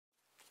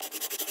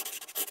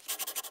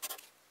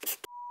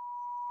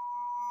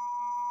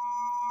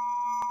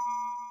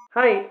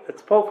Hi,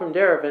 it's Paul from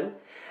Derivan,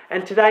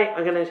 and today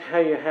I'm going to show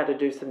you how to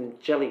do some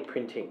jelly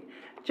printing.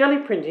 Jelly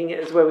printing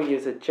is where we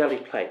use a jelly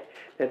plate.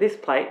 Now this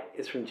plate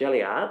is from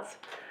Gelli Arts,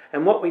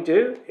 and what we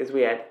do is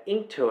we add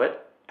ink to it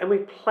and we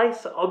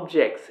place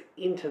objects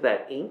into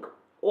that ink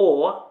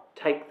or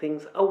take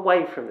things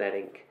away from that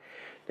ink.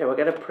 Now we're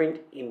going to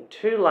print in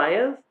 2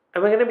 layers,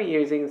 and we're going to be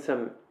using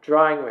some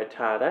drying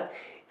retarder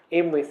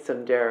in with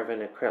some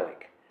Derivan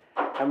acrylic.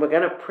 And we're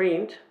going to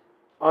print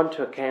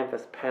onto a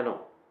canvas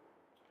panel.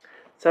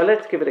 So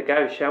let's give it a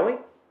go, shall we?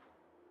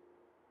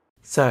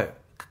 So,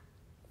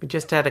 we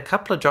just add a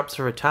couple of drops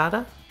of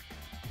retarder.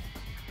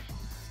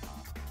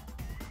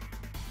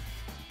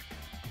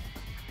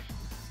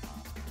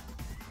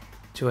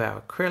 To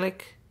our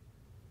acrylic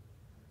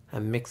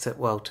and mix it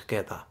well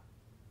together.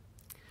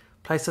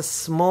 Place a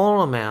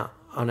small amount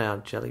on our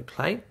jelly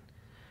plate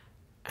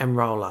and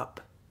roll up.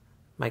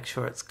 Make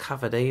sure it's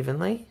covered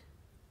evenly.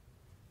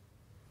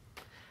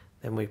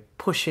 Then we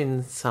push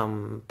in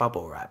some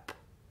bubble wrap.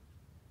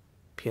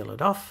 Peel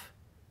it off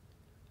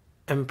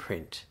and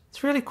print.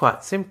 It's really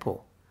quite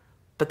simple,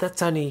 but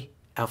that's only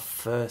our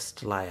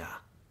first layer.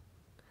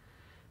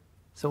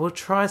 So we'll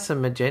try some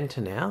magenta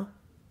now.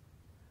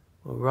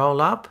 We'll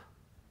roll up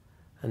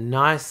a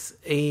nice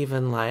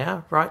even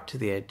layer right to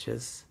the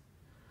edges.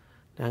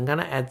 Now I'm going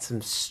to add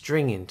some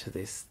string into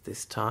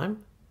this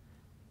time.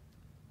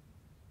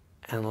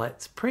 And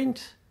let's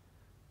print.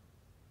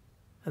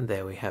 And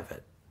there we have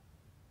it.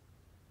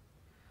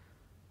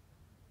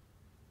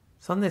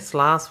 So on this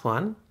last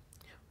one,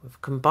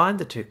 we've combined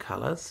the 2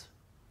 colours,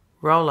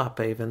 roll up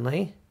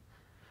evenly.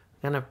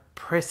 I'm going to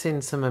press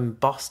in some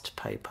embossed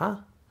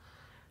paper,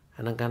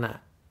 and I'm going to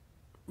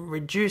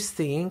reduce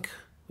the ink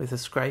with a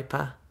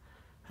scraper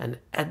and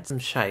add some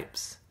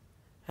shapes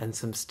and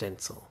some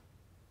stencil.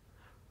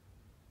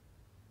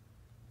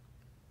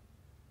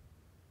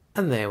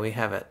 And there we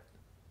have it.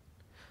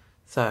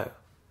 So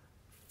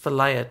for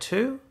layer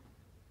 2,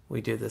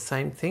 we do the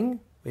same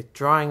thing with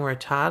drying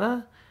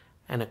retarder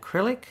and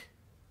acrylic.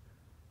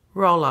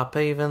 Roll up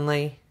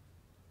evenly,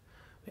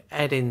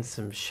 add in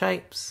some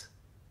shapes,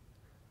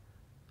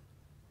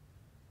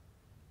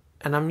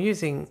 and I'm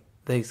using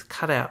these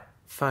cut-out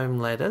foam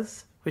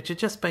letters which have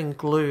just been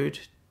glued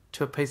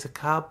to a piece of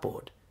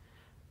cardboard.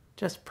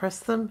 Just press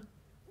them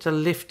to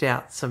lift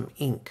out some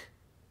ink.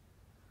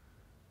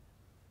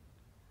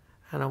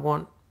 And I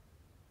want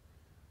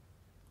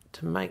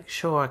to make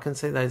sure I can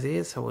see those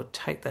ears, so we'll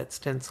take that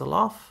stencil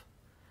off,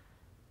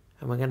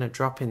 and we're going to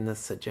drop in the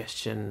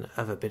suggestion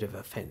of a bit of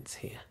a fence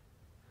here.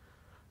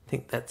 I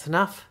think that's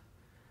enough.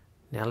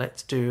 Now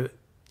let's do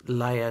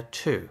layer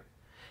 2.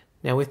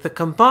 Now with the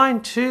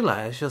combined 2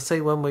 layers, you'll see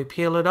when we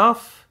peel it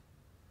off,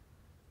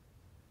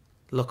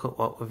 look at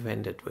what we've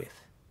ended with.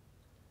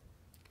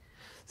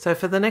 So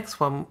for the next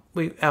one,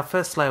 our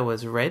first layer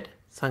was red,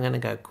 so I'm going to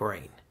go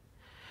green.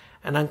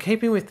 And I'm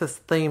keeping with this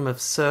theme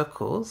of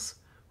circles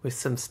with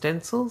some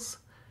stencils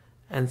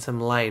and some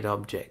laid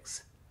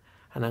objects.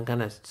 And I'm going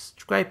to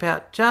scrape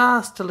out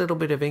just a little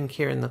bit of ink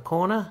here in the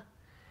corner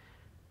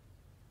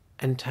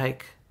and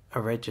take a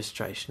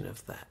registration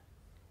of that.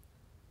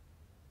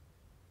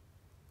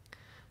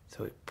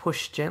 So we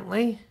push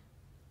gently,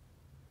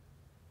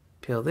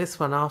 peel this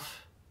one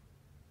off,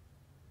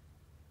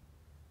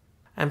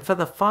 and for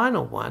the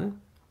final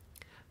one,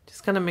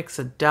 just going to mix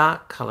a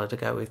dark colour to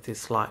go with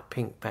this light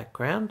pink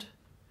background,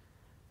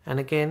 and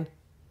again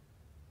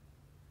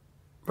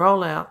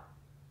roll out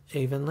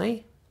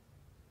evenly.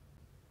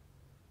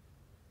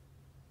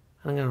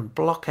 I'm going to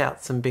block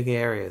out some big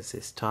areas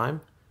this time.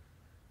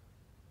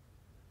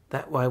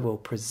 That way we'll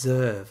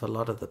preserve a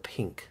lot of the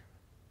pink.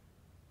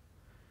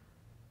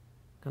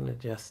 I'm going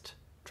to just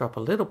drop a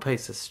little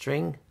piece of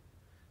string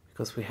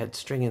because we had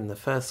string in the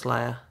first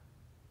layer,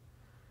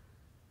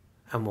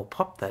 and we'll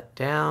pop that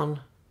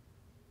down.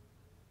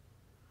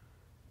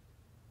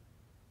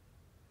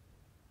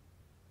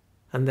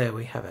 And there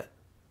we have it.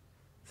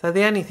 So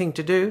the only thing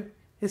to do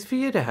is for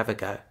you to have a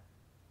go.